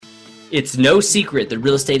It's no secret that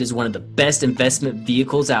real estate is one of the best investment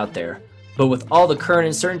vehicles out there. But with all the current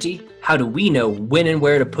uncertainty, how do we know when and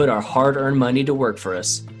where to put our hard-earned money to work for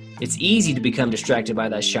us? It's easy to become distracted by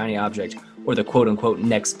that shiny object or the quote-unquote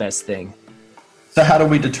next best thing. So how do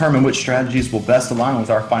we determine which strategies will best align with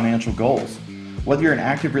our financial goals? Whether you're an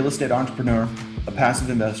active real estate entrepreneur, a passive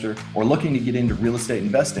investor, or looking to get into real estate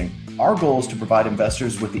investing, our goal is to provide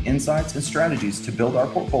investors with the insights and strategies to build our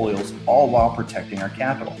portfolios, all while protecting our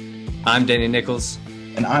capital. I'm Danny Nichols.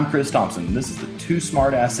 And I'm Chris Thompson. This is the Two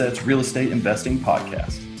Smart Assets Real Estate Investing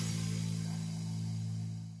Podcast.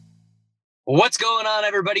 What's going on,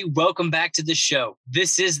 everybody? Welcome back to the show.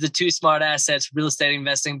 This is the Two Smart Assets Real Estate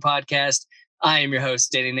Investing Podcast. I am your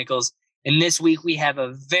host, Danny Nichols. And this week we have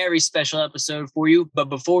a very special episode for you. But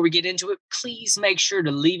before we get into it, please make sure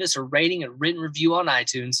to leave us a rating and written review on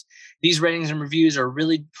iTunes. These ratings and reviews are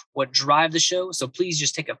really what drive the show. So please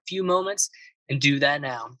just take a few moments and do that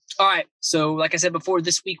now. All right. So like I said before,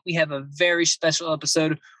 this week we have a very special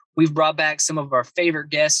episode. We've brought back some of our favorite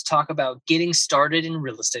guests to talk about getting started in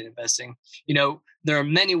real estate investing. You know, there are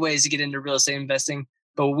many ways to get into real estate investing,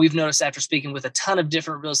 but what we've noticed after speaking with a ton of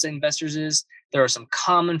different real estate investors is there are some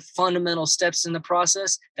common fundamental steps in the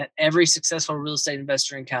process that every successful real estate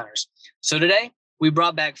investor encounters. So today, we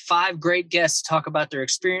brought back 5 great guests to talk about their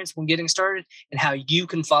experience when getting started and how you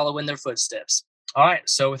can follow in their footsteps. All right,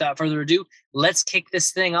 so without further ado, let's kick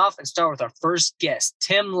this thing off and start with our first guest,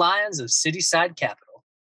 Tim Lyons of Cityside Capital.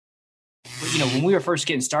 You know, when we were first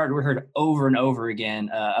getting started, we heard over and over again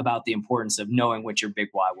about the importance of knowing what your big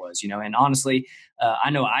why was, you know, and honestly, I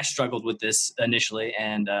know I struggled with this initially,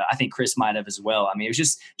 and I think Chris might have as well. I mean, it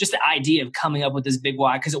was just the idea of coming up with this big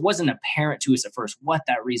why, because it wasn't apparent to us at first what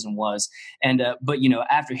that reason was. And but, you know,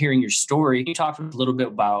 after hearing your story, can you talk a little bit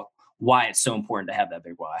about why it's so important to have that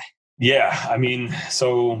big why? Yeah, I mean,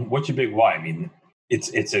 so what's your big why? I mean,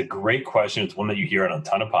 it's a great question. It's one that you hear on a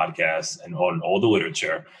ton of podcasts and on all the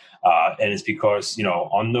literature. And it's because, you know,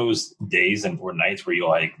 on those days or nights where you're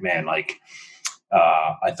like, man, like,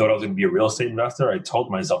 I thought I was going to be a real estate investor. I told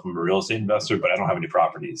myself I'm a real estate investor, but I don't have any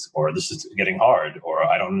properties, or this is getting hard, or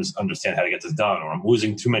I don't understand how to get this done, or I'm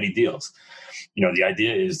losing too many deals. You know, the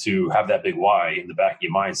idea is to have that big why in the back of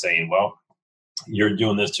your mind saying, well, you're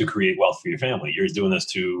doing this to create wealth for your family. You're doing this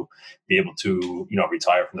to be able to, you know,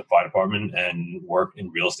 retire from the fire department and work in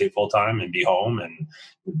real estate full time and be home and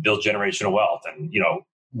build generational wealth. And, you know,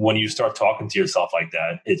 when you start talking to yourself like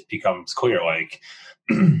that, it becomes clear, like,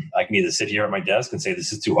 I can either sit here at my desk and say,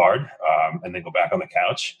 this is too hard, and then go back on the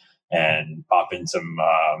couch and pop in some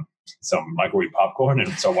microwave popcorn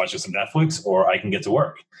and start watching some Netflix, or I can get to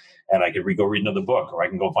work. And I can go read another book, or I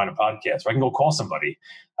can go find a podcast, or I can go call somebody.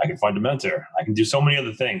 I can find a mentor. I can do so many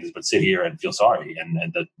other things, but sit here and feel sorry. And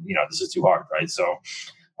that, you know, this is too hard, right? So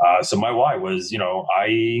my why was, you know,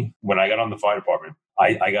 when I got on the fire department,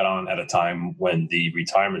 I got on at a time when the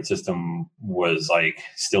retirement system was like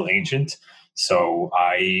still ancient. So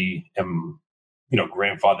I am, you know,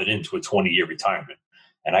 grandfathered into a 20-year retirement.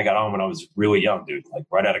 And I got on when I was really young, dude, like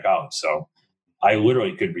right out of college. So I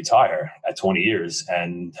literally could retire at 20 years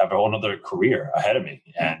and have a whole other career ahead of me.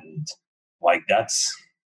 And like, that's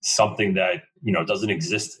something that, you know, doesn't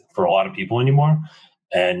exist for a lot of people anymore.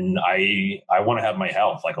 And I want to have my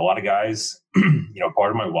health. Like a lot of guys, you know, part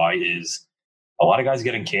of my why is a lot of guys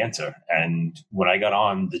getting cancer. And when I got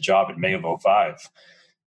on the job in May of 2005,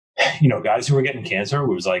 you know, guys who were getting cancer,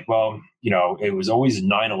 it was like, well, you know, it was always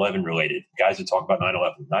 9/11 related. Guys would talk about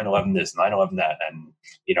 9/11, 9/11 this, 9/11 that. And,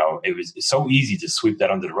 you know, it's so easy to sweep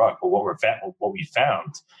that under the rug. But what we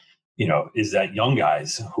found, you know, is that young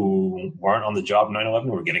guys who weren't on the job 9/11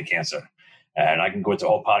 were getting cancer. And I can go into a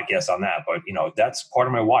whole podcast on that. But, you know, that's part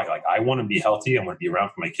of my why. Like, I want to be healthy. I want to be around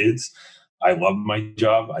for my kids. I love my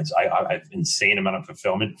job. I have insane amount of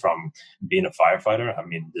fulfillment from being a firefighter. I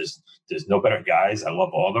mean, there's no better guys. I love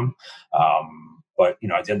all of them. But, you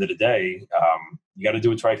know, at the end of the day, you got to do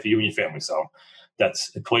what's right for you and your family. So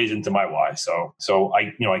it plays into my why. So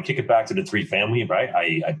I kick it back to the 3-family, right?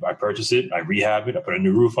 I purchase it, I rehab it, I put a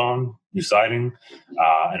new roof on, new siding,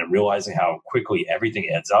 and I'm realizing how quickly everything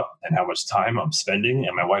adds up and how much time I'm spending.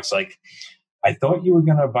 And my wife's like, I thought you were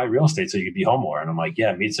going to buy real estate so you could be home more. And I'm like,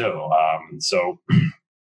 yeah, me too. So,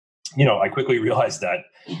 you know, I quickly realized that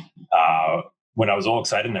when I was all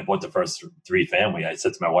excited and I bought the first 3-family, I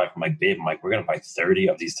said to my wife, I'm like, babe, we're going to buy 30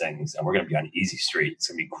 of these things and we're going to be on Easy Street. It's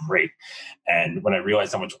going to be great. And when I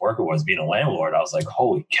realized how much work it was being a landlord, I was like,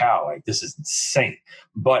 holy cow, like this is insane.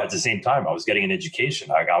 But at the same time, I was getting an education.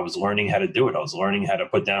 Like, I was learning how to do it. I was learning how to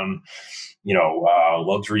put down, you know,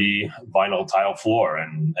 luxury vinyl tile floor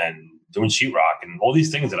and doing sheetrock and all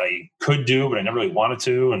these things that I could do, but I never really wanted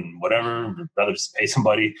to, and whatever, rather just pay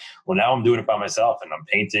somebody. Well, now I'm doing it by myself, and I'm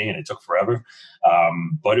painting, and it took forever.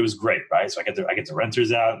 But it was great, right? So I get the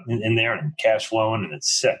renters out in there and cash flowing, and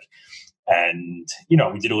it's sick. And,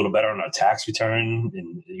 we did a little better on our tax return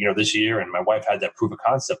this year, and my wife had that proof of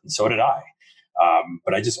concept, and so did I.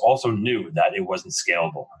 But I just also knew that it wasn't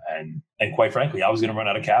scalable. And quite frankly, I was going to run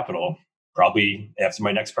out of capital probably after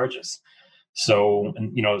my next purchase. So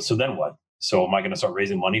then what? So am I going to start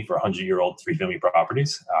raising money for 100-year-old 3-family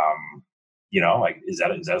properties? Is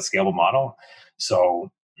that a scalable model? So,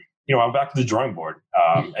 I'm back to the drawing board.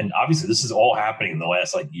 And obviously this is all happening in the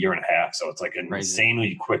last year and a half. So it's like an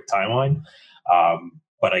insanely quick timeline.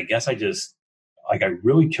 But I guess I just, I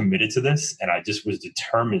really committed to this, and I just was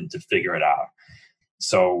determined to figure it out.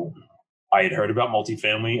 So I had heard about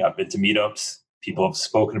multifamily. I've been to meetups. People have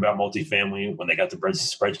spoken about multifamily. When they got the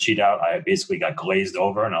spreadsheet out, I basically got glazed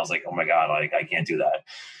over, and I was like, oh my God, I can't do that.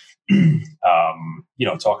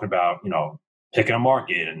 Talking about, picking a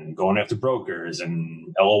market and going after brokers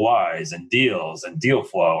and LOIs and deals and deal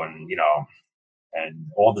flow and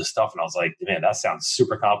all this stuff. And I was like, man, that sounds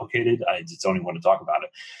super complicated. I just don't even want to talk about it.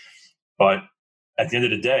 But at the end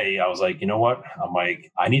of the day, I was like, you know what? I'm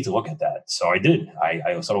like, I need to look at that. So I did. I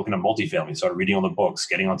started looking at multifamily, started reading all the books,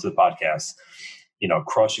 getting onto the podcast,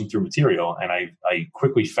 crushing through material. And I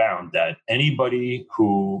quickly found that anybody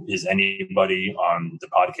who is anybody on the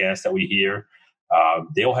podcast that we hear,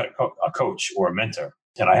 they all had a coach or a mentor.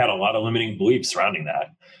 And I had a lot of limiting beliefs surrounding that.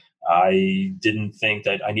 I didn't think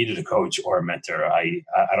that I needed a coach or a mentor. I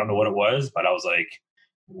don't know what it was, but I was like,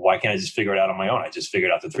 why can't I just figure it out on my own? I just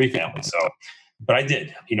figured out the 3-family. But I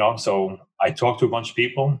did, so I talked to a bunch of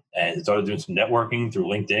people and started doing some networking through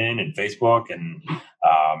LinkedIn and Facebook. And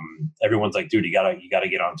everyone's like, dude, you gotta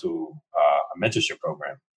get onto a mentorship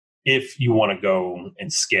program if you want to go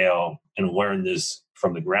and scale and learn this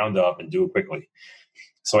from the ground up and do it quickly.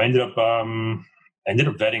 So I ended up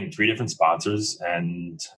vetting 3 different sponsors,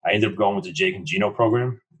 and I ended up going with the Jake and Gino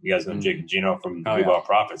program. You guys know Jake and Gino from Blue Bar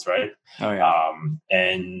Profits, right? Oh, yeah.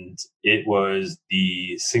 And it was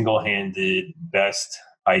the single-handed best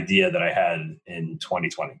idea that I had in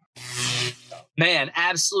 2020. Man,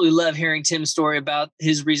 absolutely love hearing Tim's story about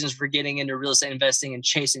his reasons for getting into real estate investing and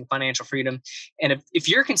chasing financial freedom. And if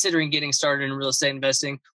you're considering getting started in real estate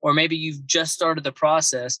investing, or maybe you've just started the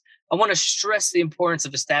process, I want to stress the importance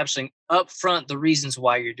of establishing upfront the reasons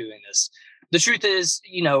why you're doing this. The truth is,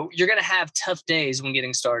 you're going to have tough days when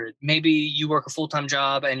getting started. Maybe you work a full-time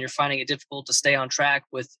job and you're finding it difficult to stay on track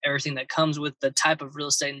with everything that comes with the type of real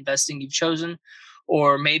estate investing you've chosen.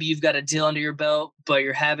 Or maybe you've got a deal under your belt, but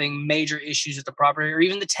you're having major issues with the property or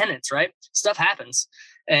even the tenants, right? Stuff happens.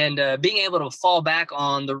 And being able to fall back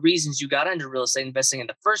on the reasons you got into real estate investing in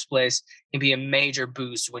the first place can be a major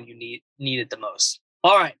boost when you need it the most.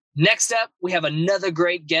 All right. Next up, we have another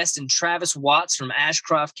great guest in Travis Watts from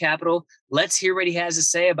Ashcroft Capital. Let's hear what he has to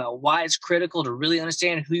say about why it's critical to really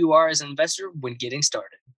understand who you are as an investor when getting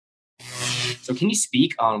started. So can you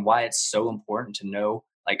speak on why it's so important to know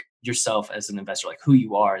yourself as an investor, who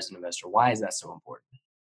you are as an investor? Why is that so important?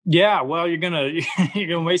 Yeah, well, you're gonna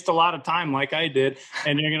waste a lot of time like I did,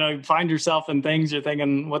 and you're gonna find yourself in things you're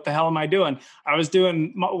thinking, "What the hell am I doing?" I was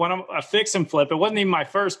doing a fix and flip. It wasn't even my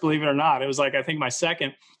first, believe it or not. It was I think my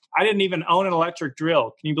second. I didn't even own an electric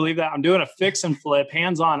drill. Can you believe that? I'm doing a fix and flip,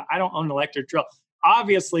 hands-on. I don't own an electric drill.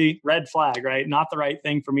 Obviously, red flag, right? Not the right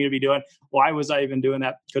thing for me to be doing. Why was I even doing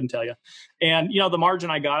that? Couldn't tell you. And, the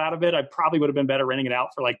margin I got out of it, I probably would have been better renting it out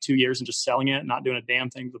for 2 years and just selling it and not doing a damn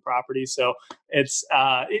thing to the property. So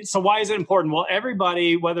so why is it important? Well,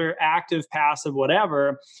 everybody, whether active, passive,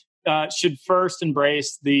 whatever, should first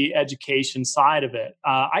embrace the education side of it.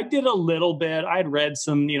 I did a little bit. I had read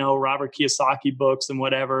some, Robert Kiyosaki books and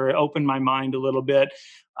whatever, opened my mind a little bit,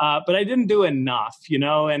 but I didn't do enough,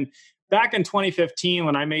 and back in 2015,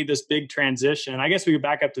 when I made this big transition, I guess we go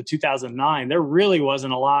back up to 2009, there really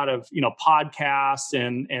wasn't a lot of, podcasts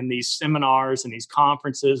and these seminars and these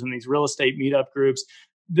conferences and these real estate meetup groups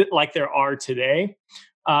like there are today.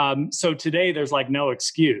 So today there's no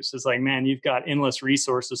excuse. It's man, you've got endless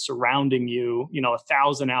resources surrounding you,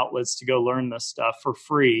 1,000 outlets to go learn this stuff for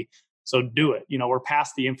free. So do it. We're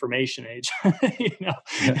past the information age.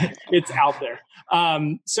 It's out there.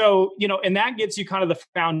 So, and that gets you kind of the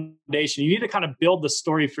foundation. You need to kind of build the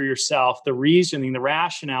story for yourself, the reasoning, the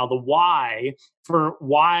rationale, the why for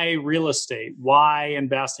why real estate, why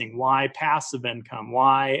investing, why passive income,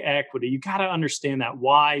 why equity. You got to understand that.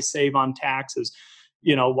 Why save on taxes?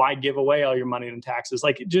 Why give away all your money in taxes?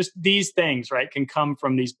 Just these things, right, can come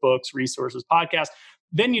from these books, resources, podcasts.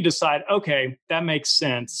 then you decide, okay, that makes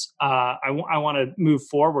sense. I want to move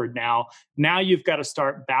forward now. Now you've got to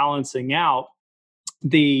start balancing out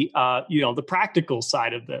the the practical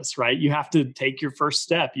side of this, right? You have to take your first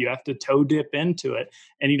step. You have to toe dip into it,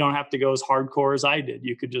 and you don't have to go as hardcore as I did.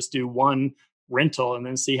 You could just do one rental and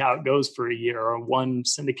then see how it goes for a year, or one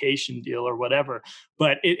syndication deal or whatever.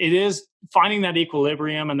 But it is finding that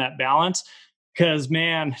equilibrium and that balance. Because,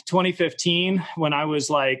 man, 2015, when I was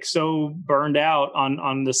like so burned out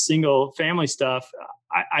on the single family stuff,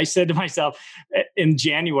 I said to myself in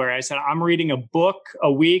January, I said, I'm reading a book a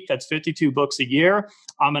week. That's 52 books a year.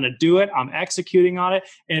 I'm going to do it. I'm executing on it.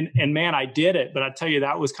 And man, I did it. But I tell you,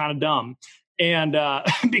 that was kind of dumb. And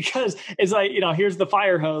because it's like, here's the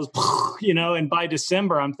fire hose, and by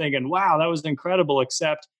December, I'm thinking, wow, that was incredible.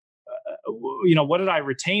 Except, what did I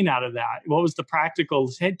retain out of that? What was the practical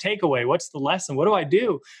takeaway? What's the lesson? What do I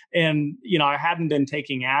do? And, I hadn't been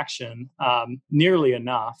taking action nearly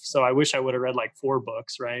enough. So I wish I would have read like 4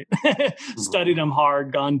 books, right? Studied them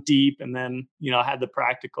hard, gone deep, and then, had the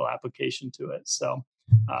practical application to it. So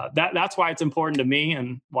that's why it's important to me,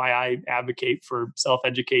 and why I advocate for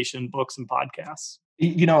self-education, books, and podcasts.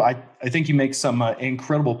 I think you make some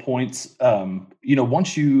incredible points.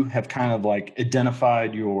 Once you have kind of like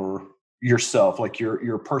identified yourself, like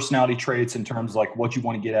your personality traits in terms of like what you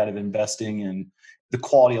want to get out of investing and the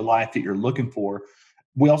quality of life that you're looking for,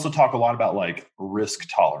 we also talk a lot about like risk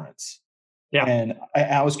tolerance. Yeah. And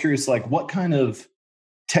I was curious, like what kind of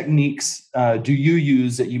techniques do you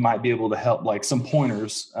use that you might be able to help, like some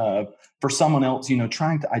pointers for someone else,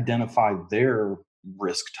 trying to identify their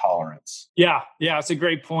risk tolerance? Yeah, it's a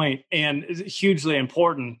great point, and it's hugely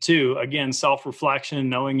important too. Again, self-reflection,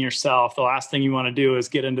 knowing yourself. The last thing you want to do is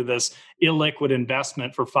get into this illiquid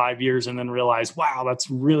investment for 5 years and then realize, wow,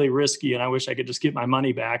 that's really risky, and I wish I could just get my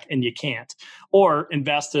money back, and you can't. Or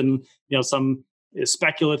invest in some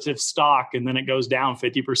speculative stock, and then it goes down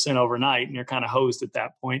 50% overnight, and you're kind of hosed at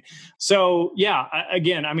that point. So yeah,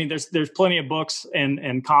 again, I mean, there's plenty of books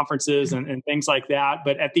and conferences and things like that.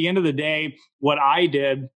 But at the end of the day, what I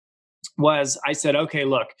did was I said, okay,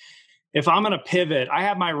 look, if I'm going to pivot, I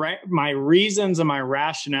have my reasons and my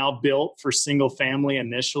rationale built for single family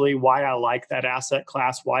initially, why I like that asset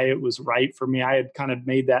class, why it was right for me. I had kind of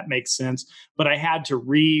made that make sense, but I had to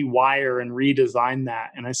rewire and redesign that.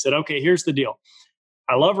 And I said, okay, here's the deal.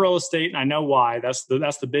 I love real estate, and I know why. That's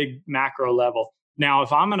the big macro level. Now,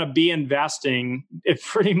 if I'm going to be investing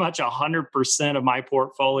pretty much 100% of my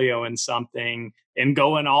portfolio in something and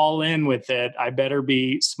going all in with it, I better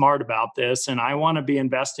be smart about this. And I want to be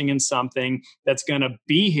investing in something that's going to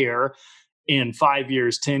be here in 5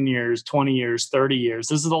 years, 10 years, 20 years, 30 years.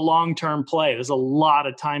 This is a long-term play. There's a lot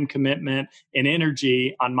of time commitment and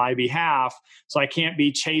energy on my behalf. So I can't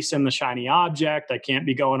be chasing the shiny object. I can't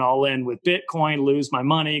be going all in with Bitcoin, lose my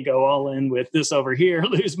money, go all in with this over here,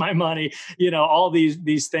 lose my money. All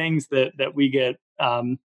these things that we get,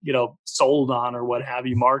 sold on or what have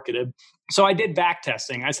you, marketed. So I did back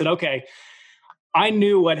testing. I said, okay, I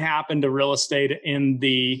knew what happened to real estate in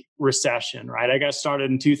the recession, right? I got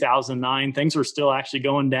started in 2009. Things were still actually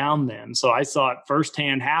going down then. So I saw it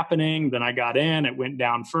firsthand happening. Then I got in, it went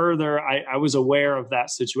down further. I was aware of that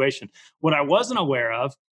situation. What I wasn't aware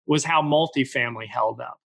of was how multifamily held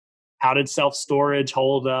up. How did self-storage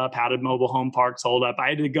hold up? How did mobile home parks hold up? I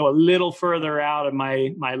had to go a little further out of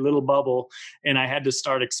my little bubble, and I had to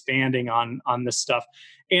start expanding on this stuff.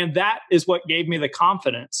 And that is what gave me the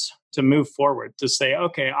confidence to move forward, to say,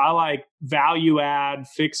 okay, I like value add,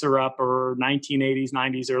 fixer upper, 1980s,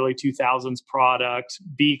 90s, early 2000s product,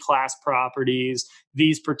 B-class properties,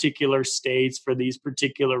 these particular states for these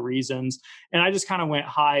particular reasons. And I just kind of went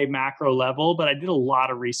high macro level, but I did a lot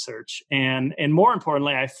of research. And more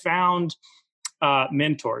importantly, I found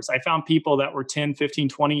mentors. I found people that were 10, 15,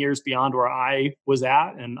 20 years beyond where I was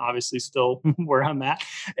at, and obviously still where I'm at.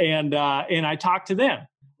 And I talked to them.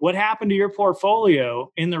 What happened to your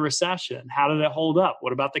portfolio in the recession? How did it hold up?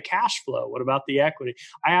 What about the cash flow? What about the equity?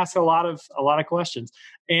 I asked a lot of questions,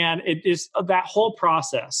 and it is that whole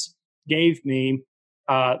process gave me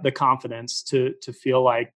the confidence to feel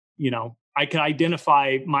like I could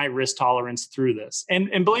identify my risk tolerance through this.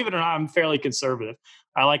 And believe it or not, I'm fairly conservative.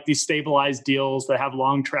 I like these stabilized deals that have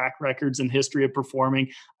long track records and history of performing.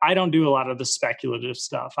 I don't do a lot of the speculative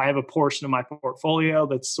stuff. I have a portion of my portfolio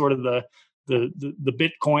that's sort of the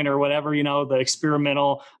Bitcoin or whatever, the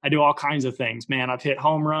experimental. I do all kinds of things, man. I've hit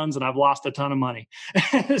home runs and I've lost a ton of money.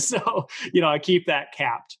 So, I keep that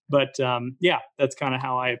capped, but that's kind of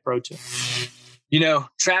how I approach it.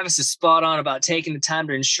 Travis is spot on about taking the time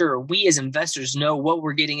to ensure we as investors know what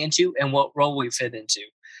we're getting into and what role we fit into.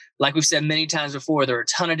 Like we've said many times before, there are a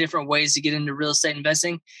ton of different ways to get into real estate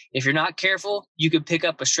investing. If you're not careful, you could pick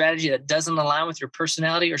up a strategy that doesn't align with your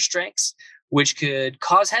personality or strengths, which could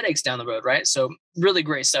cause headaches down the road, right? So really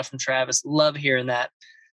great stuff from Travis. Love hearing that.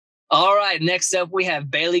 All right, next up, we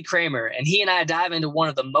have Bailey Kramer, and he and I dive into one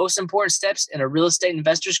of the most important steps in a real estate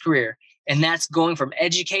investor's career, and that's going from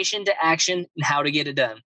education to action and how to get it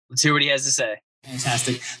done. Let's hear what he has to say.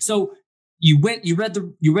 Fantastic. So you read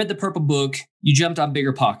the Purple Book, you jumped on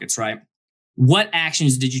BiggerPockets, right? What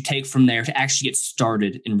actions did you take from there to actually get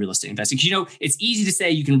started in real estate investing? Because, it's easy to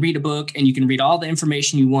say you can read a book and you can read all the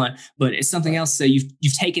information you want, but it's something else to say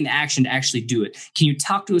you've taken action to actually do it. Can you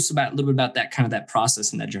talk to us about a little bit about that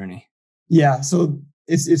process and that journey? Yeah. So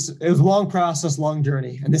it was a long process, long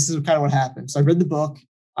journey. And this is kind of what happened. So I read the book.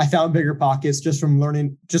 I found BiggerPockets just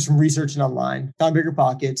from researching online, found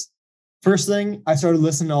BiggerPockets. First thing, I started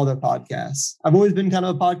listening to all their podcasts. I've always been kind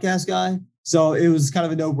of a podcast guy. So it was kind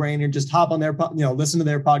of a no-brainer. Just hop on their, listen to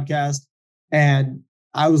their podcast. And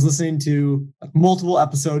I was listening to multiple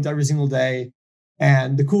episodes every single day.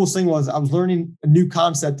 And the coolest thing was I was learning a new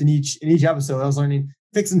concept in each episode. I was learning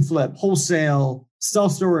fix and flip, wholesale,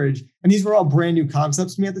 self-storage. And these were all brand new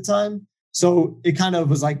concepts to me at the time. So it kind of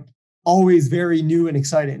was like always very new and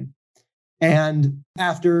exciting. And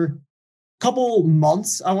after a couple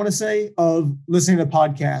months, I want to say, of listening to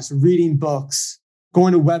podcasts, reading books,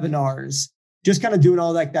 going to webinars, just kind of doing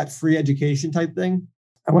all that free education type thing,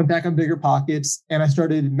 I went back on BiggerPockets and I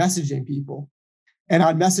started messaging people. And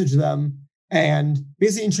I'd message them and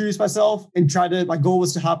basically introduce myself and my goal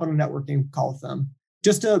was to hop on a networking call with them,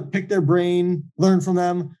 just to pick their brain, learn from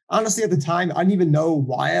them. Honestly, at the time, I didn't even know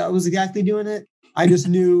why I was exactly doing it. I just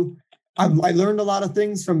knew I learned a lot of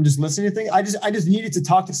things from just listening to things. I just needed to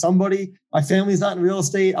talk to somebody. My family's not in real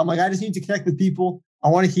estate. I'm like, I just need to connect with people. I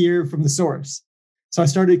want to hear from the source. So I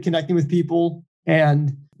started connecting with people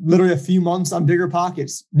and literally a few months on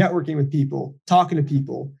BiggerPockets, networking with people, talking to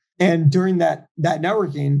people. And during that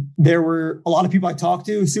networking, there were a lot of people I talked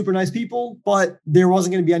to, super nice people, but there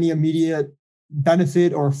wasn't going to be any immediate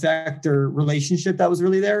benefit or effect or relationship that was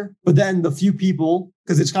really there. But then the few people,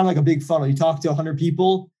 because it's kind of like a big funnel, you talk to 100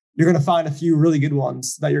 people, you're going to find a few really good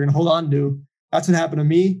ones that you're going to hold on to. That's what happened to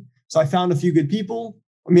me. So I found a few good people.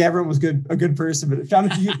 I mean, everyone was a good person, but I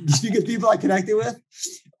found a few good people I connected with.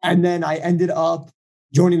 And then I ended up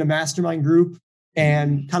joining a mastermind group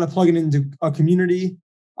and kind of plugging into a community.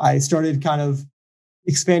 I started kind of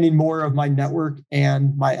expanding more of my network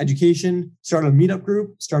and my education, started a meetup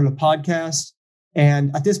group, started a podcast.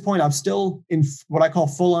 And at this point, I'm still in what I call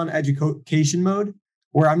full-on education mode,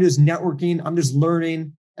 where I'm just networking, I'm just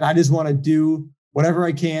learning, and I just want to do whatever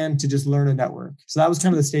I can to just learn a network. So that was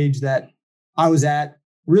kind of the stage that I was at,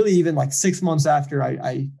 really even like 6 months after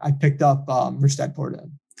I picked up Merced Porta.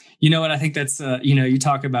 You know what? I think that's, you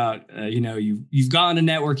talk about, you've gone to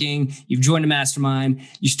networking, you've joined a mastermind,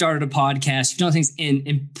 you started a podcast, you've done things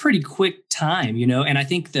in pretty quick time, and I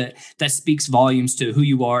think that speaks volumes to who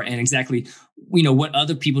you are and exactly, what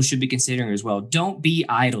other people should be considering as well. Don't be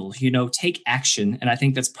idle, take action. And I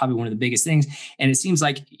think that's probably one of the biggest things. And it seems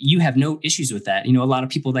like you have no issues with that. A lot of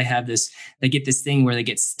people, they get this thing where they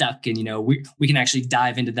get stuck and, we can actually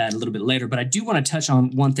dive into that a little bit later. But I do want to touch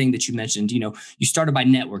on one thing that you mentioned, you started by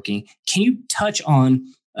networking. Can you touch on,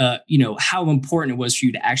 how important it was for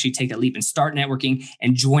you to actually take that leap and start networking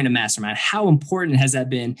and join a mastermind? How important has that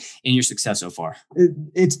been in your success so far?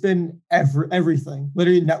 It's been everything.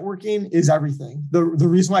 Literally, networking is everything. The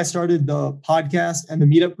reason why I started the podcast and the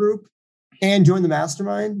meetup group and joined the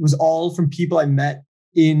mastermind was all from people I met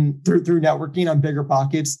through networking on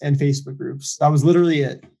BiggerPockets and Facebook groups. That was literally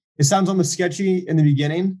it. It sounds almost sketchy in the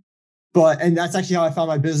beginning, and that's actually how I found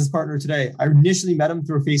my business partner today. I initially met him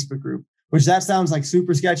through a Facebook group, which that sounds like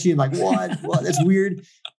super sketchy and like, what? That's weird.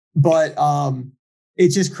 But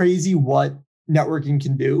it's just crazy what networking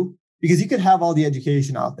can do, because you could have all the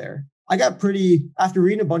education out there. After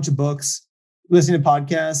reading a bunch of books, listening to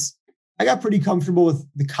podcasts, I got pretty comfortable with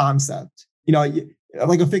the concept,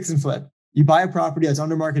 like a fix and flip. You buy a property that's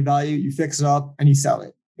under market value, you fix it up and you sell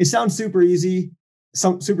it. It sounds super easy,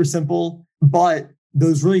 super simple, but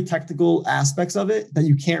those really technical aspects of it that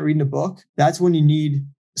you can't read in a book, that's when you need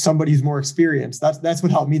somebody who's more experienced. That's what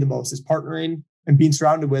helped me the most, is partnering and being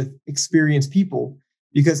surrounded with experienced people,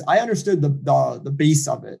 because I understood the base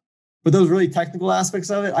of it, but those really technical aspects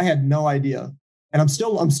of it, I had no idea. And I'm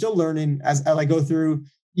still learning as I go through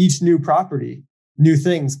each new property, new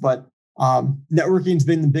things. But networking's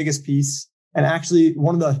been the biggest piece. And actually,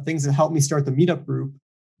 one of the things that helped me start the meetup group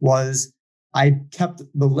was I kept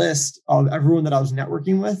the list of everyone that I was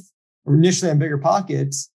networking with initially on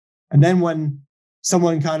BiggerPockets, and then when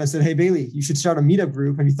someone kind of said, "Hey, Bailey, you should start a meetup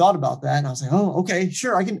group. Have you thought about that?" And I was like, "Oh, okay,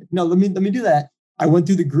 sure. I can, no, let me do that." I went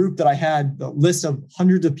through the group that I had, the list of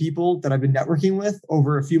hundreds of people that I've been networking with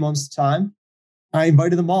over a few months' time. I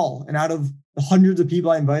invited them all. And out of the hundreds of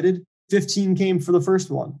people I invited, 15 came for the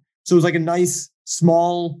first one. So it was like a nice,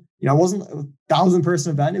 small, it wasn't a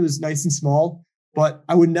 1,000-person event. It was nice and small, but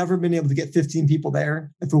I would never have been able to get 15 people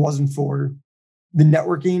there if it wasn't for the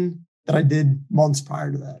networking that I did months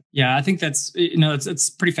prior to that. Yeah, I think that's, it's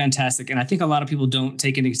pretty fantastic. And I think a lot of people don't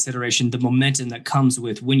take into consideration the momentum that comes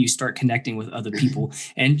with when you start connecting with other people.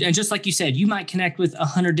 And just like you said, you might connect with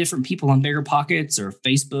 100 different people on BiggerPockets or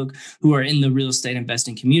Facebook who are in the real estate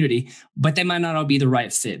investing community, but they might not all be the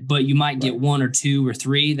right fit. But you might get one or two or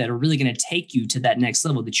three that are really going to take you to that next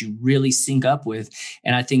level that you really sync up with.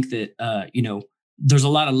 And I think that, there's a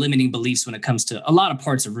lot of limiting beliefs when it comes to a lot of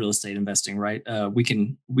parts of real estate investing, right? We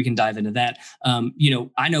can dive into that.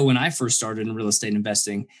 I know when I first started in real estate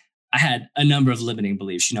investing, I had a number of limiting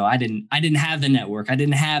beliefs. I didn't have the network. I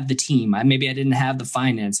didn't have the team. Maybe I didn't have the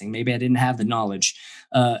financing. Maybe I didn't have the knowledge.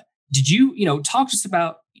 Did you, talk to us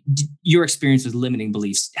about your experience with limiting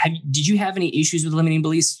beliefs? Did you have any issues with limiting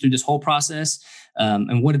beliefs through this whole process?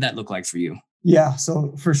 And what did that look like for you? Yeah,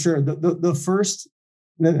 so for sure. The first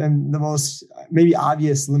and the most maybe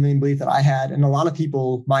obvious limiting belief that I had, and a lot of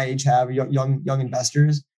people my age have, young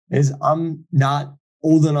investors, is I'm not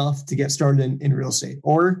old enough to get started in real estate.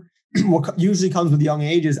 Or what usually comes with young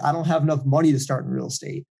age is I don't have enough money to start in real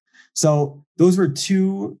estate. So those were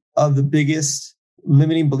two of the biggest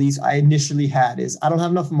limiting beliefs I initially had, is I don't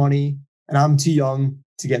have enough money and I'm too young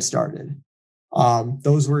to get started.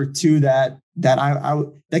 Those were two that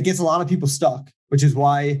gets a lot of people stuck, which is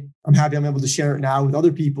why I'm happy I'm able to share it now with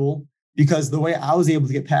other people, because the way I was able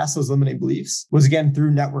to get past those limiting beliefs was, again,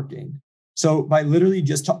 through networking. So by literally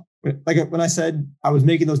just like when I said I was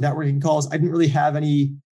making those networking calls, I didn't really have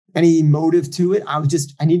any motive to it.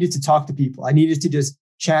 I needed to talk to people. I needed to just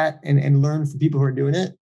chat and learn from people who are doing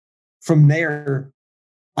it. From there,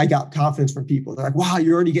 I got confidence from people. They're like, "Wow,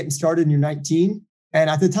 you're already getting started and you're 19. And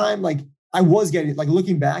at the time, I was getting,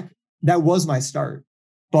 looking back, that was my start.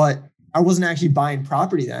 But I wasn't actually buying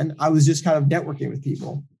property then. I was just kind of networking with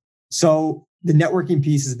people. So the networking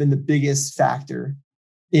piece has been the biggest factor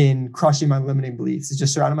in crushing my limiting beliefs. It's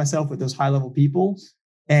just surrounding myself with those high-level people,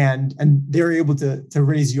 and they're able to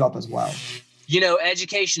raise you up as well.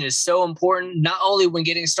 Education is so important, not only when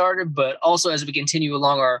getting started, but also as we continue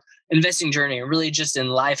along our investing journey, and really just in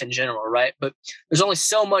life in general, right? But there's only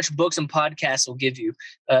so much books and podcasts will give you.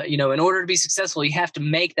 In order to be successful, you have to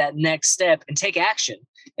make that next step and take action.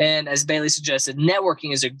 And as Bailey suggested,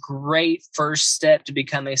 networking is a great first step to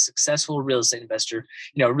become a successful real estate investor.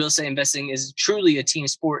 Real estate investing is truly a team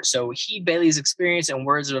sport. So heed Bailey's experience and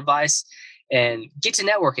words of advice and get to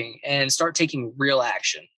networking and start taking real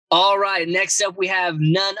action. All right, next up we have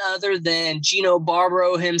none other than Gino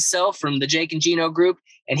Barbaro himself from the Jake and Gino Group,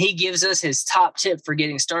 and he gives us his top tip for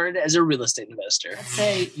getting started as a real estate investor. Let's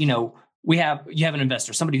say, you have an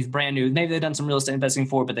investor, somebody who's brand new. Maybe they've done some real estate investing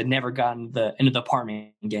before, but they've never gotten into the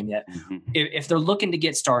apartment game yet. Mm-hmm. If they're looking to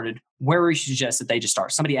get started, where would you suggest that they just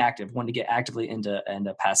start? Somebody active, wanting to get actively into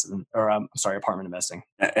passive apartment investing.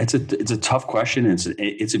 It's a tough question.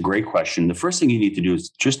 It's a great question. The first thing you need to do is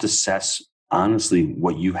just assess honestly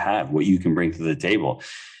what you have, what you can bring to the table.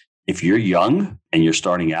 If you're young and you're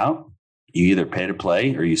starting out, you either pay to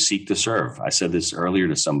play or you seek to serve. I said this earlier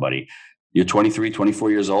to somebody. You're 23,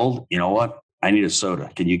 24 years old. You know what? I need a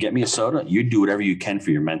soda. Can you get me a soda? You do whatever you can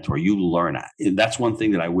for your mentor. You learn. That's one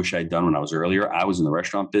thing that I wish I'd done when I was earlier. I was in the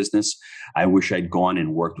restaurant business. I wish I'd gone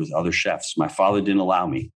and worked with other chefs. My father didn't allow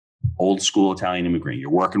me. Old school Italian immigrant.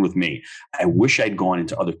 You're working with me. I wish I'd gone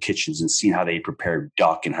into other kitchens and seen how they prepared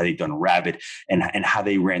duck and how they done rabbit and how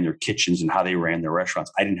they ran their kitchens and how they ran their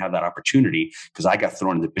restaurants. I didn't have that opportunity because I got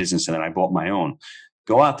thrown into business and then I bought my own.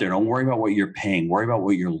 Go out there. Don't worry about what you're paying. Worry about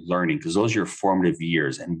what you're learning, because those are your formative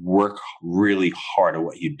years, and work really hard at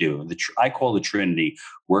what you do. I call the Trinity: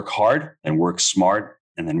 work hard and work smart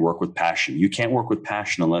and then work with passion. You can't work with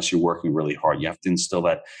passion unless you're working really hard. You have to instill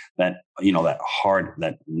that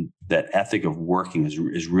ethic of working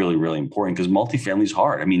is really, really important, because multifamily is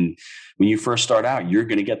hard. I mean, when you first start out, you're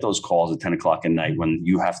going to get those calls at 10 o'clock at night when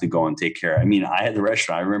you have to go and take care. I mean, I had the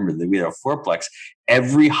restaurant. I remember that we had a fourplex.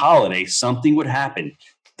 Every holiday, something would happen.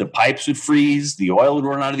 The pipes would freeze. The oil would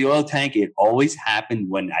run out of the oil tank. It always happened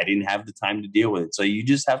when I didn't have the time to deal with it. So you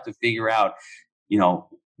just have to figure out,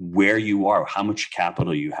 where you are, how much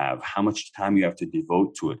capital you have, how much time you have to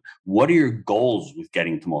devote to it. What are your goals with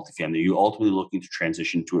getting into multifamily? Are you ultimately looking to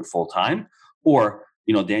transition to it full time? Or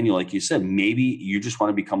Daniel, like you said, maybe you just want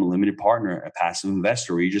to become a limited partner, a passive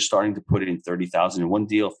investor, where you're just starting to put in 30,000 in one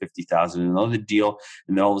deal, 50,000 in another deal.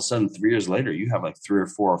 And then all of a sudden, 3 years later, you have like 3 or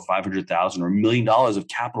 4 or 500,000 or $1 million of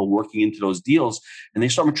capital working into those deals. And they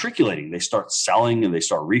start matriculating, they start selling, and they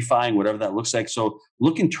start refining, whatever that looks like. So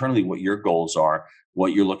look internally what your goals are,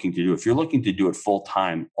 what you're looking to do. If you're looking to do it full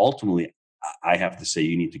time, ultimately, I have to say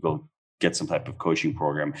you need to go get some type of coaching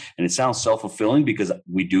program. And it sounds self-fulfilling because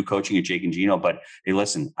we do coaching at Jake and Gino, but hey,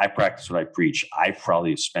 listen, I practice what I preach. I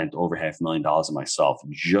probably have spent over $500,000 on myself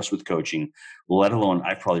just with coaching, let alone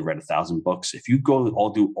I've probably read 1,000 books. If you go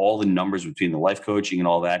do all the numbers between the life coaching and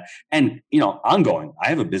all that, and ongoing, I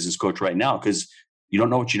have a business coach right now because you don't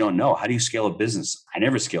know what you don't know. How do you scale a business? I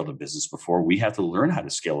never scaled a business before. We have to learn how to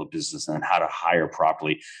scale a business and how to hire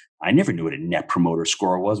properly. I never knew what a net promoter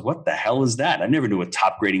score was. What the hell is that? I never knew what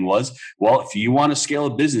top grading was. Well, if you want to scale a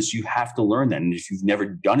business, you have to learn that. And if you've never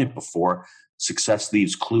done it before, success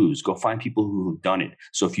leaves clues. Go find people who have done it.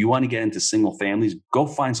 So if you want to get into single families, go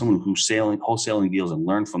find someone who's wholesaling deals and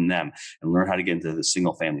learn from them and learn how to get into the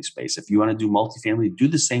single family space. If you want to do multifamily, do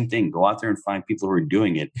the same thing. Go out there and find people who are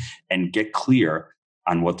doing it and get clear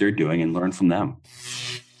on what they're doing and learn from them.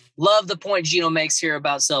 Love the point Gino makes here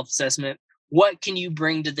about self-assessment. What can you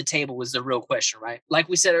bring to the table was the real question, right? Like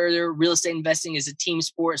we said earlier, real estate investing is a team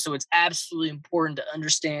sport, so it's absolutely important to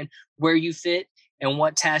understand where you fit and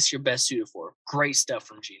what tasks you're best suited for. Great stuff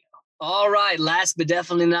from Gino. All right, last but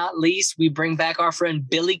definitely not least, we bring back our friend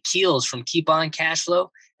Billy Keels from Keep On Cashflow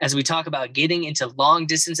as we talk about getting into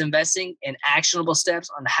long-distance investing and actionable steps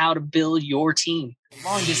on how to build your team.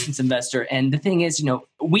 Long distance investor. And the thing is,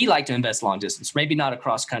 we like to invest long distance, maybe not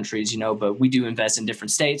across countries, but we do invest in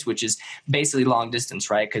different states, which is basically long distance,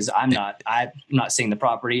 right? Because I'm not seeing the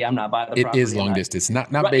property. I'm not buying the property. It is long distance, not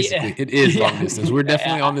right, basically. Yeah. It is long distance. We're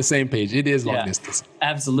definitely on the same page. It is long distance.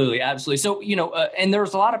 Absolutely. Absolutely. So, and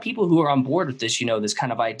there's a lot of people who are on board with this, this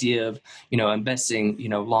kind of idea of, investing,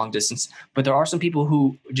 long distance, but there are some people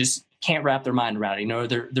who just can't wrap their mind around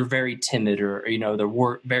it. They're very timid or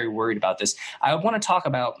they're very worried about this. I want to talk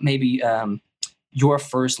about maybe your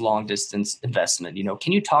first long distance investment.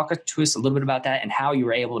 Can you talk to us a little bit about that and how you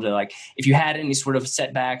were able to, if you had any sort of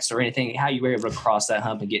setbacks or anything, how you were able to cross that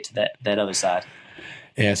hump and get to that other side?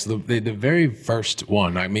 Yeah, so the very first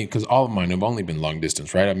one, because all of mine have only been long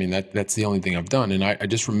distance, right? That's the only thing I've done. And I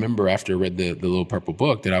just remember after I read the Little Purple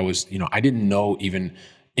Book that I was, I didn't know even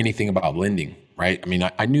anything about lending, right?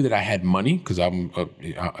 I knew that I had money because I'm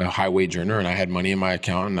a high wage earner and I had money in my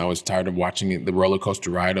account and I was tired of watching the roller coaster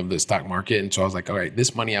ride of the stock market. And so I was like, all right,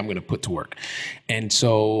 this money I'm going to put to work. And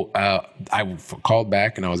so I called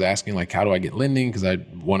back and I was asking how do I get lending? Because I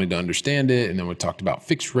wanted to understand it. And then we talked about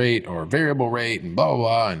fixed rate or variable rate and blah,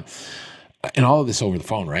 blah, blah. And all of this over the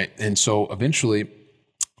phone, right? And so eventually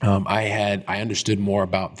I understood more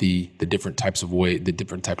about the different types of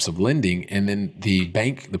lending. And then the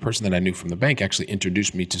person that I knew from the bank actually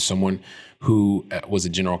introduced me to someone who was a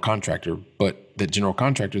general contractor, but the general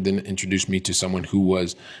contractor then introduced me to someone who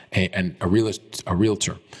was a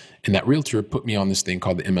realtor. And that realtor put me on this thing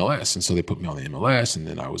called the MLS. And so they put me on the MLS, and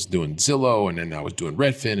then I was doing Zillow, and then I was doing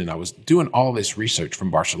Redfin, and I was doing all this research from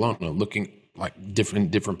Barcelona, looking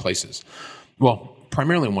different places. Well,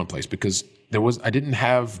 primarily in one place because I didn't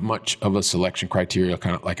have much of a selection criteria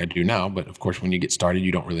kind of like I do now, but of course, when you get started,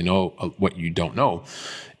 you don't really know what you don't know.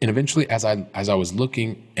 And eventually, as I was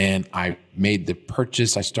looking and I made the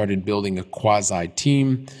purchase, I started building a quasi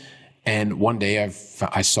team. And one day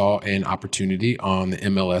I saw an opportunity on the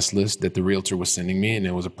MLS list that the realtor was sending me, and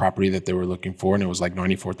it was a property that they were looking for, and it was like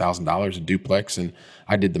 $94,000 a duplex. And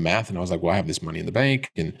I did the math, and I was like, well, I have this money in the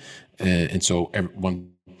bank, and so one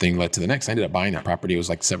thing led to the next. I ended up buying that property. It was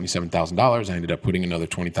like $77,000. I ended up putting another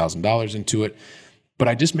 $20,000 into it. But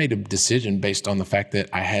I just made a decision based on the fact that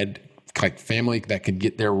I had family that could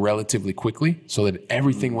get there relatively quickly, so that if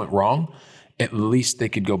everything went wrong, at least they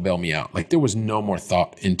could go bail me out. There was no more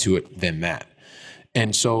thought into it than that.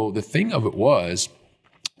 And so the thing of it was,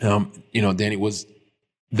 Danny, was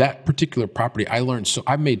that particular property,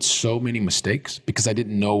 I made so many mistakes because I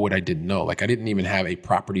didn't know what I didn't know. I didn't even have a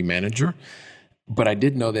property manager. But I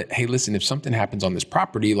did know that, hey, listen, if something happens on this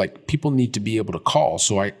property, people need to be able to call.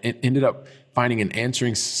 So I ended up finding an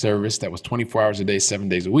answering service that was 24 hours a day, 7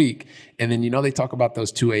 days a week. And then, they talk about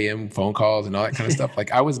those 2 a.m. phone calls and all that kind of stuff.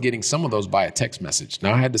 I was getting some of those by a text message.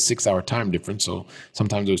 Now I had the 6-hour time difference. So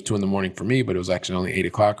sometimes it was 2 a.m. for me, but it was actually only 8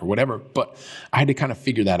 o'clock or whatever. But I had to kind of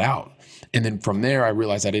figure that out. And then from there, I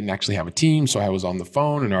realized I didn't actually have a team. So I was on the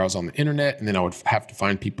phone and I was on the internet, and then I would have to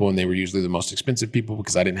find people, and they were usually the most expensive people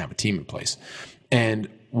because I didn't have a team in place. And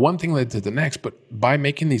one thing led to the next. But by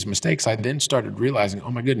making these mistakes, I then started realizing, oh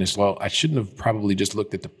my goodness, well, I shouldn't have probably just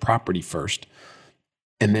looked at the property first.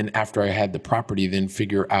 And then after I had the property, then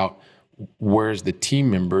figure out where's the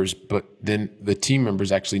team members, but then the team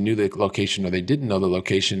members actually knew the location or they didn't know the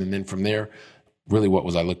location. And then from there, really what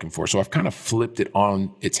was I looking for? So I've kind of flipped it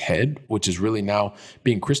on its head, which is really now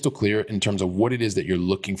being crystal clear in terms of what it is that you're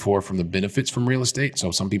looking for from the benefits from real estate.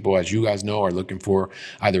 So some people, as you guys know, are looking for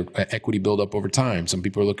either equity buildup over time. Some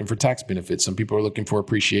people are looking for tax benefits. Some people are looking for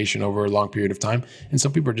appreciation over a long period of time. And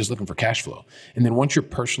some people are just looking for cash flow. And then once you're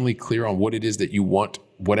personally clear on what it is that you want,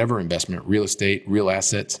 whatever investment, real estate, real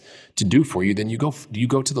assets to do for you, then you go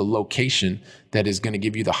to the location that is going to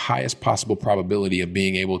give you the highest possible probability of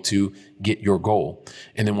being able to get your goal.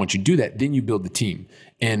 And then once you do that, then you build the team.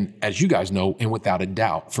 And as you guys know, and without a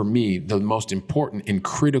doubt, for me, the most important and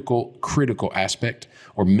critical aspect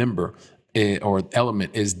or member or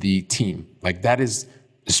element is the team. Like that is,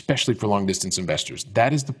 especially for long distance investors,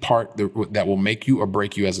 that is the part that will make you or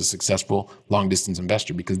break you as a successful long distance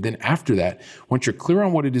investor. Because then after that, once you're clear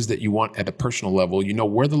on what it is that you want at a personal level, you know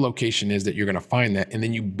where the location is that you're going to find that, and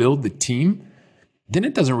then you build the team, then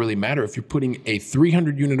it doesn't really matter if you're putting a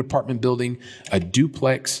 300 unit apartment building, a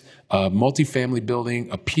duplex, a multifamily building,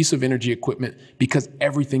 a piece of energy equipment, because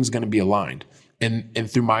everything's going to be aligned. And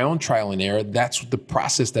through my own trial and error, that's the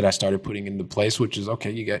process that I started putting into place, which is, okay,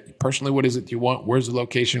 you got personally, what is it you want? Where's the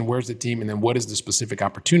location? Where's the team? And then what is the specific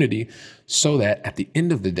opportunity? So that at the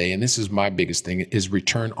end of the day, and this is my biggest thing, is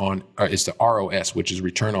it's the ROS, which is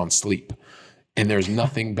return on sleep. And there's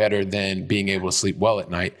nothing better than being able to sleep well at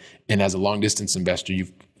night. And as a long distance investor,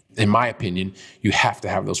 in my opinion, you have to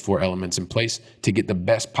have those 4 elements in place to get the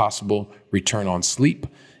best possible return on sleep.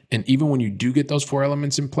 And even when you do get those 4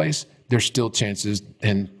 elements in place, there's still chances,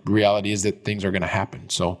 and reality is that things are going to happen.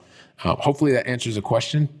 So hopefully that answers the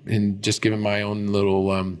question, and just giving my own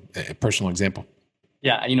little personal example.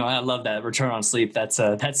 Yeah, I love that return on sleep. That's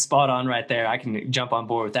spot on right there. I can jump on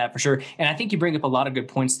board with that for sure. And I think you bring up a lot of good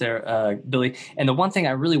points there, Billy. And the one thing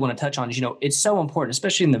I really want to touch on is, it's so important,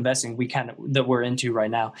 especially in the investing that we're into right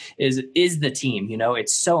now, is the team.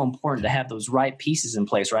 It's so important to have those right pieces in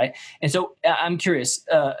place, right? And so I'm curious,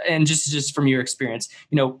 and just from your experience,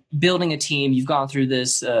 building a team, you've gone through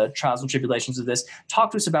this trials and tribulations of this. Talk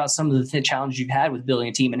to us about some of the challenges you've had with building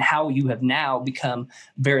a team and how you have now become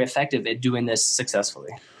very effective at doing this successfully.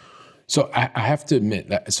 So I have to admit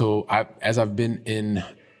that. So as I've been in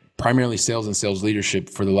primarily sales and sales leadership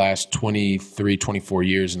for the last 23, 24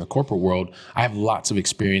 years in the corporate world, I have lots of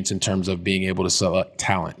experience in terms of being able to select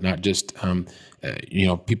talent, not just,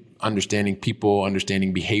 understanding people,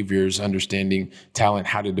 understanding behaviors, understanding talent,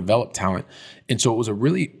 how to develop talent. And so it was a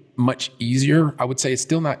really much easier, I would say it's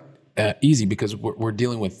still not easy, because we're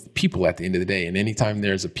dealing with people at the end of the day. And anytime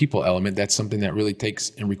there's a people element, that's something that really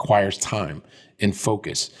takes and requires time and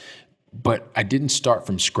focus. But I didn't start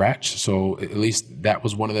from scratch. So at least that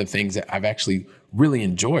was one of the things that I've actually really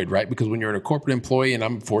enjoyed, right? Because when you're a corporate employee, and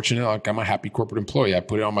I'm fortunate, like I'm a happy corporate employee, I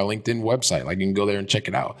put it on my LinkedIn website. Like you can go there and check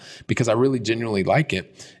it out because I really genuinely like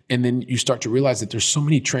it. And then you start to realize that there's so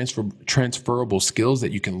many transferable skills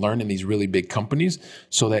that you can learn in these really big companies,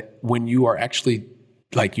 so that when you are actually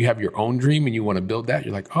like you have your own dream and you want to build that,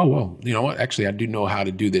 you're like, oh, well, you know what? Actually, I do know how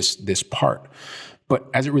to do this part. But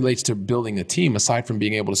as it relates to building a team, aside from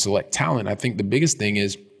being able to select talent, I think the biggest thing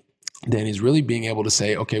is really being able to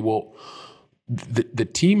say, okay, well, the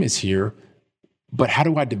team is here, but how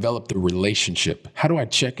do I develop the relationship? How do I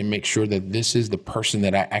check and make sure that this is the person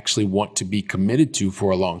that I actually want to be committed to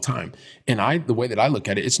for a long time? And the way that I look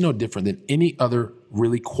at it, it's no different than any other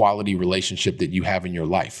really quality relationship that you have in your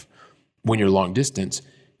life. When you're long distance,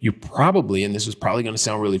 you probably, and this is probably going to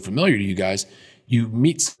sound really familiar to you guys, you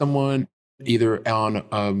meet someone either on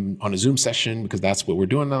a Zoom session, because that's what we're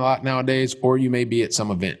doing a lot nowadays, or you may be at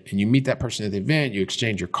some event and you meet that person at the event, you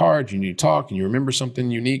exchange your cards, you talk and you remember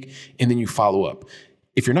something unique, and then you follow up.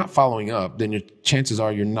 If you're not following up, then your chances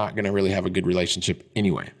are you're not going to really have a good relationship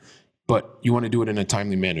anyway. But you want to do it in a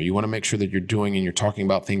timely manner. You want to make sure that you're doing and you're talking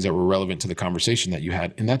about things that were relevant to the conversation that you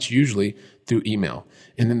had. And that's usually through email.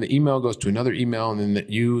 And then the email goes to another email. And then that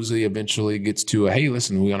usually eventually gets to hey,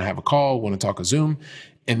 listen, we're going to have a call, want to talk a Zoom.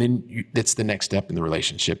 And then that's the next step in the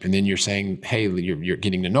relationship. And then you're saying, hey, you're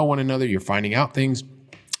getting to know one another. You're finding out things.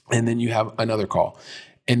 And then you have another call.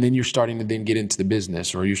 And then you're starting to then get into the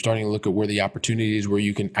business, or you're starting to look at where the opportunities where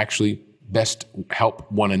you can actually best help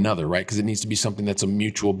one another, right? Because it needs to be something that's a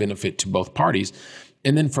mutual benefit to both parties.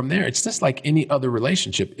 And then from there, it's just like any other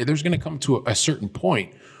relationship. There's going to come to a certain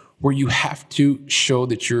point where you have to show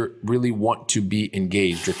that you really want to be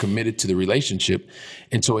engaged or committed to the relationship.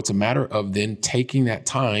 And so it's a matter of then taking that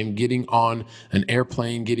time, getting on an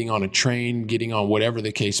airplane, getting on a train, getting on whatever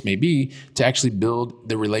the case may be, to actually build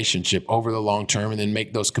the relationship over the long term and then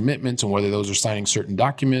make those commitments, and whether those are signing certain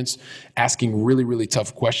documents, asking really, really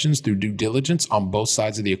tough questions through due diligence on both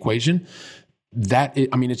sides of the equation.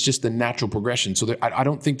 It's just the natural progression. So I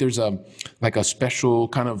don't think there's a special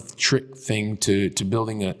kind of trick thing to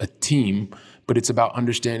building a team, but it's about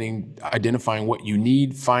understanding, identifying what you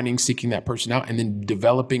need, seeking that person out, and then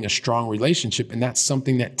developing a strong relationship. And that's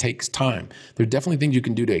something that takes time. There are definitely things you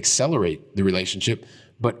can do to accelerate the relationship,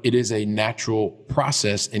 but it is a natural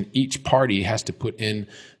process, and each party has to put in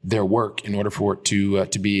their work in order for it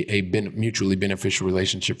to be a mutually beneficial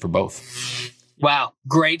relationship for both. Wow,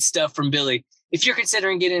 great stuff from Billy. If you're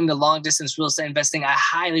considering getting into long-distance real estate investing, I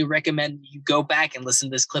highly recommend you go back and listen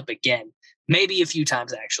to this clip again, maybe a few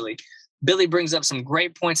times actually. Billy brings up some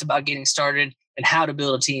great points about getting started and how to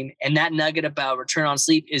build a team, and that nugget about return on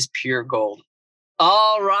sleep is pure gold.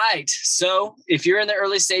 All right, so if you're in the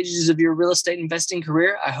early stages of your real estate investing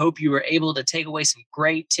career, I hope you were able to take away some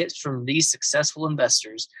great tips from these successful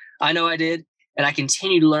investors. I know I did, and I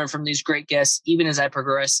continue to learn from these great guests even as I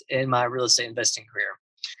progress in my real estate investing career.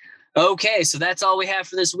 Okay, so that's all we have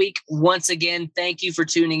for this week. Once again, thank you for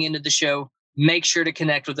tuning into the show. Make sure to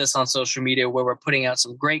connect with us on social media, where we're putting out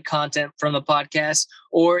some great content from the podcast.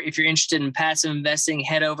 Or if you're interested in passive investing,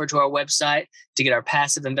 head over to our website to get our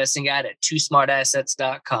passive investing guide at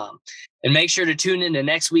twosmartassets.com. And make sure to tune in to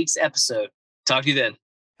next week's episode. Talk to you then.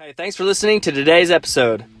 Hey, thanks for listening to today's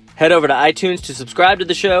episode. Head over to iTunes to subscribe to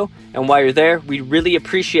the show. And while you're there, we'd really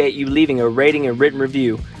appreciate you leaving a rating and written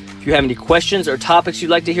review. If you have any questions or topics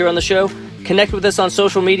you'd like to hear on the show, connect with us on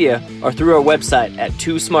social media or through our website at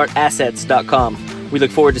twosmartassets.com. We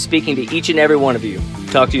look forward to speaking to each and every one of you.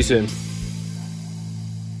 Talk to you soon.